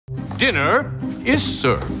Dinner is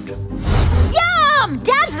served. Yum!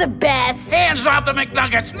 Dad's the best! Hands off the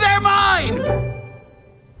McNuggets! They're mine!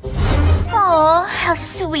 Oh, how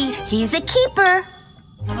sweet. He's a keeper.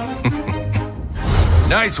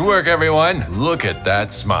 Nice work, everyone. Look at that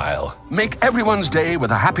smile. Make everyone's day with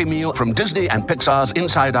a Happy Meal from Disney and Pixar's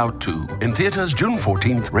Inside Out 2. In theaters June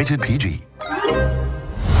 14th, rated PG.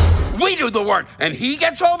 We do the work, and he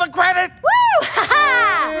gets all the credit? Woo!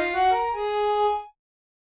 Ha-ha!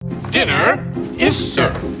 Dinner is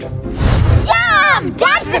served. Yum!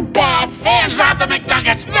 Dad's the best! Hands off the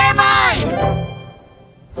McNuggets! They're mine!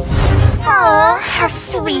 Oh, how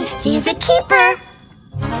sweet. He's a keeper.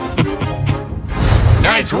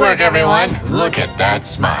 Nice work, everyone. Look at that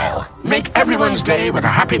smile. Make everyone's day with a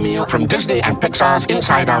Happy Meal from Disney and Pixar's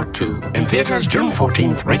Inside Out 2. In theaters June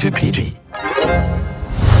 14th, rated PG.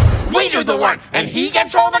 We do the work, and he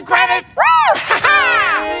gets all the credit? Woo! Ha-ha!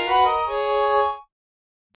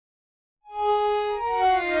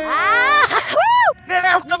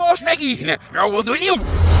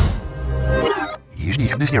 Jeśli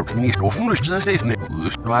nie skofnust ze steeds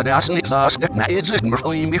waar de assen is als net naar iets maar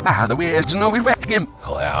voor je meer de weer is nou weer weg hem.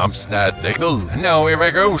 Lamps that nickel. No, here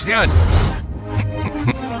we go, son.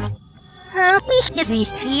 Is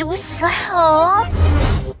he was so...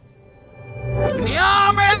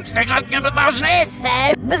 Ja, mens! Ik had niet met nee.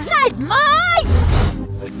 Besides mine!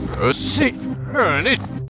 Zie, niet.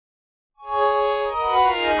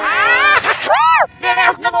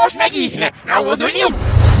 Nou, wat doe je?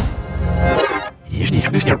 Jeśli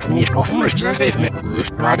nie skofnust ze steeds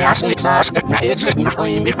waar de assen is als net naar iets maar voor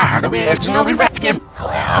je meer de weer is nou weer weg hem.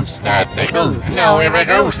 Lamps that nickel. No, here we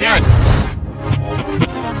go, son.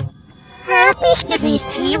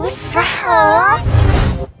 He was so...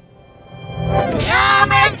 Ja,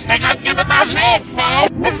 mens! Ik had niet met nee.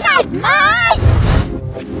 Besides mine!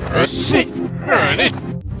 Zie, niet.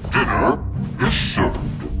 Dinner is served.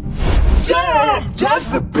 Yum! Dad's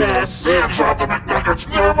the best! Hands off the McNuggets,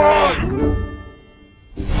 they're mine!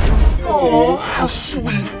 Oh, how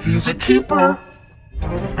sweet. He's a keeper.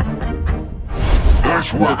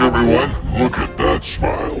 Nice work, everyone. Look at that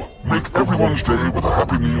smile. Make everyone's day with a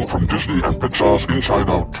Happy Meal from Disney and Pixar's Inside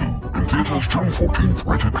Out 2. In theaters June 14th,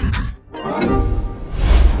 rated PG.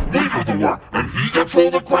 We do the work, and he gets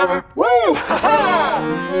all the credit? Woo!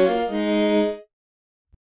 Ha-ha!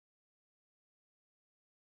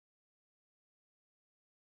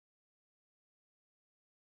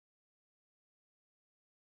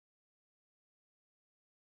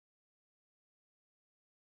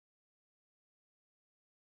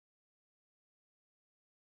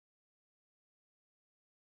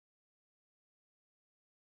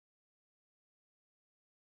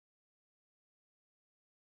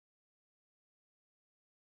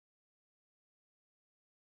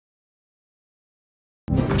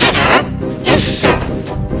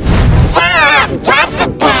 That's the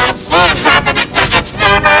best! Hands off the McNuggets,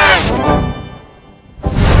 they're mine!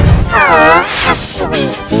 Oh, how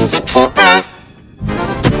sweet. He's a keeper.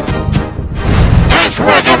 Nice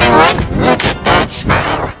work, everyone. Look at that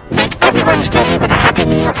smile. Make everyone's day with a Happy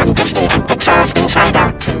Meal from Disney and Pixar's Inside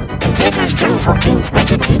Out 2. In theaters June 14th,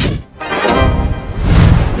 rated PG.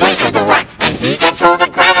 We do the work, and he gets all the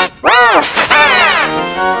credit? Woo! Ha-ha!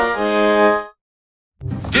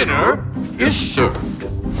 Dinner is served.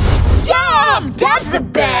 Yum! Dad's the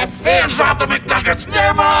best! Hands off the McNuggets!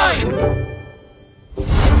 They're mine!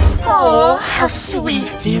 Oh, how sweet.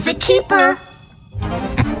 He's a keeper.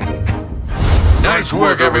 Nice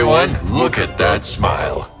work, everyone. Look at that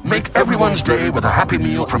smile. Make everyone's day with a Happy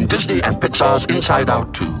Meal from Disney and Pixar's Inside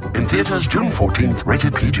Out 2. In theaters June 14th,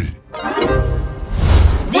 rated PG.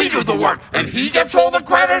 We do the work, and he gets all the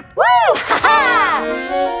credit? Woo! Ha-ha!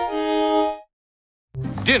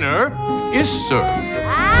 Dinner is served.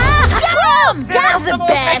 Yum! Dad's the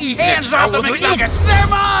best! Hands off the McNuggets! They're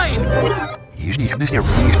mine! Jeśli nie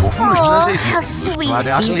skofnust ze steeds waar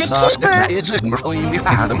de assen is als net naar iets maar voor je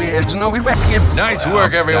meer de weer is nou weer weg hem. Nice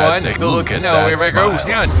work, everyone. Look at that here we go,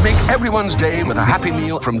 son. Make everyone's day with a Happy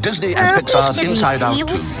Meal from Disney and Pixar's Inside Out 2.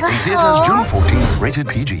 In theaters June 14th, rated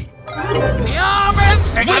PG. Ja,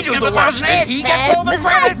 mens! We do the work, and he gets all the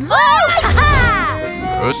credit? Mine!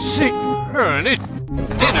 Ha-ha! Zie, niet.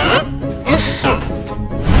 Dinner is served.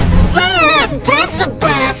 Yum! That's the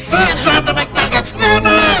best! Hands off the McNuggets! They're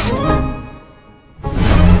mine!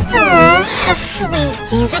 Oh, how sweet.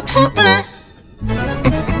 He's a keeper.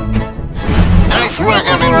 Nice work,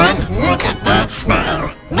 everyone. Look at that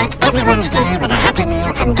smile. Make everyone's day with a Happy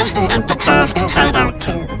Meal from Disney and Pixar's Inside Out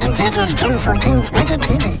 2. In theaters June 14th, rated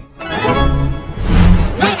PG.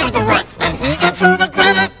 We do the work, and he gets all the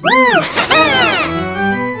credit?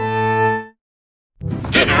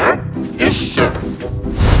 Dinner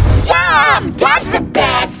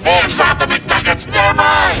best! Hands off the McNuggets! They're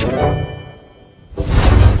mine!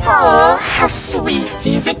 Oh, how sweet.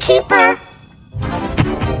 He's a keeper.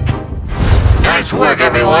 Nice work,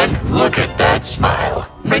 everyone. Look at that smile.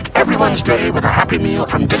 Make everyone's day with a Happy Meal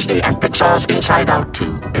from Disney and Pixar's Inside Out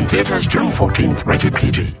 2. In theaters June 14th, rated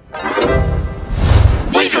PG.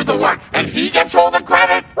 We do the work, and he gets all the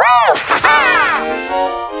credit. Woo! Ha-ha!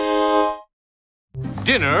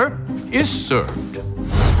 Dinner is served.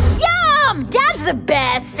 Yum! Dad's the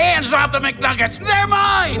best! Hands off the McNuggets! They're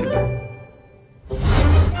mine!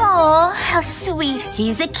 Oh, how sweet.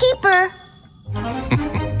 He's a keeper.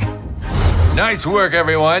 Nice work,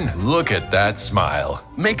 everyone. Look at that smile.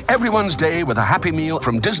 Make everyone's day with a Happy Meal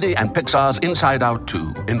from Disney and Pixar's Inside Out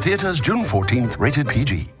 2. In theaters June 14th, rated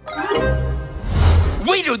PG.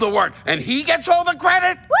 We do the work, and he gets all the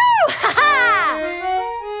credit. Woo! Ha-ha!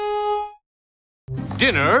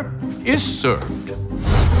 Dinner is served.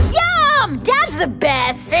 Yum! Dad's the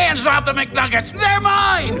best! Hands off the McNuggets! They're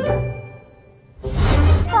mine!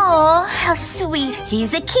 Oh, how sweet.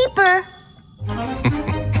 He's a keeper.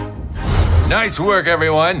 Nice work,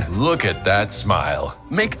 everyone. Look at that smile.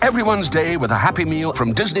 Make everyone's day with a Happy Meal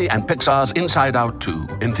from Disney and Pixar's Inside Out 2.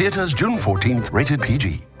 In theaters June 14th, rated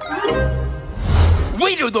PG.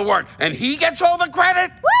 We do the work, and he gets all the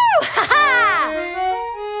credit. Woo! Ha-ha!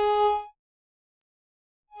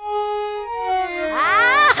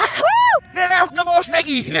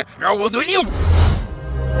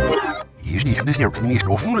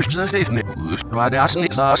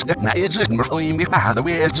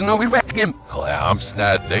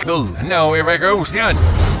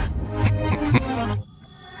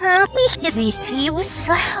 Busy. You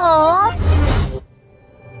so.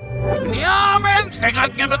 Ja, men, stek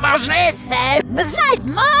uit je bedrijf neer. Besides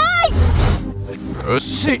mine!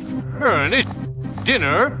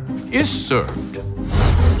 Dinner is served.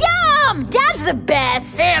 Yum! Dad's the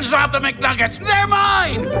best! Hands off the McNuggets, they're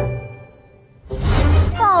mine!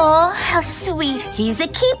 Oh, how sweet. He's a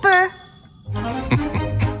keeper.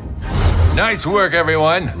 Nice work,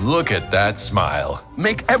 everyone. Look at that smile.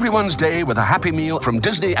 Make everyone's day with a Happy Meal from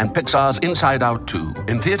Disney and Pixar's Inside Out 2.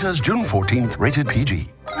 In theaters June 14th, rated PG.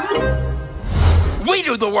 We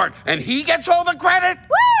do the work, and he gets all the credit.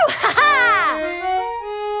 Woo! Ha-ha!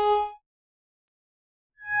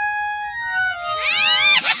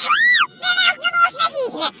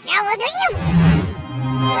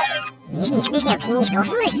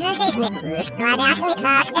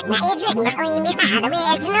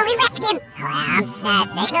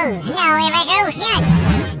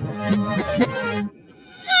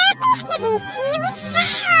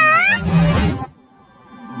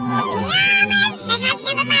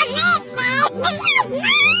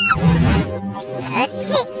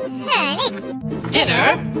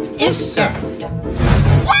 Dinner is served.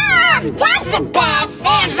 Yum! Dad's the best!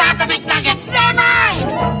 Hands off the McNuggets, they're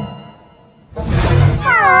mine!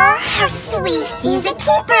 Oh, how sweet. He's a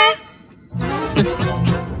keeper.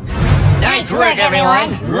 Nice work,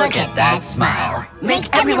 everyone. Look at that smile. Make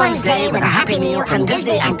everyone's day with a Happy Meal from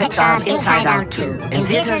Disney and Pixar's Inside Out 2. In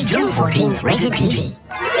theaters June 14th, rated PG.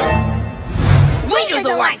 We do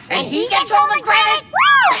the work, and he gets all the credit.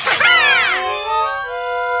 Woo! Ha-ha!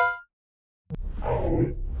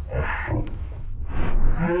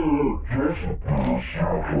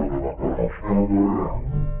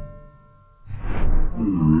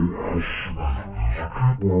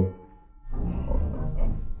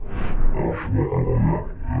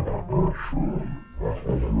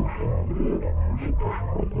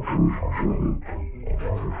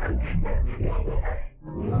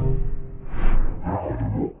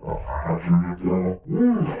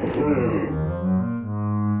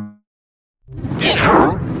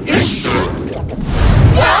 Dinner is served.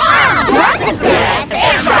 Yum! Dad's the best!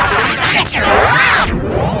 Hands off the McNuggets, you're around!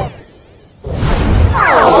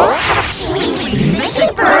 Oh, how sweet! He's a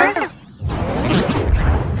keeper!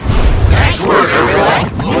 Nice work, everyone.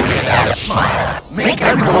 Look at that smile. Make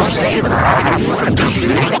everyone's day with a Happy Meal from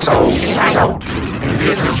Disney and Pixar's Inside Out 2. In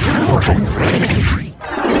theaters June 14th, rated PG.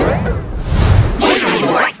 We do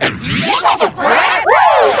the work, and he gets all the credit.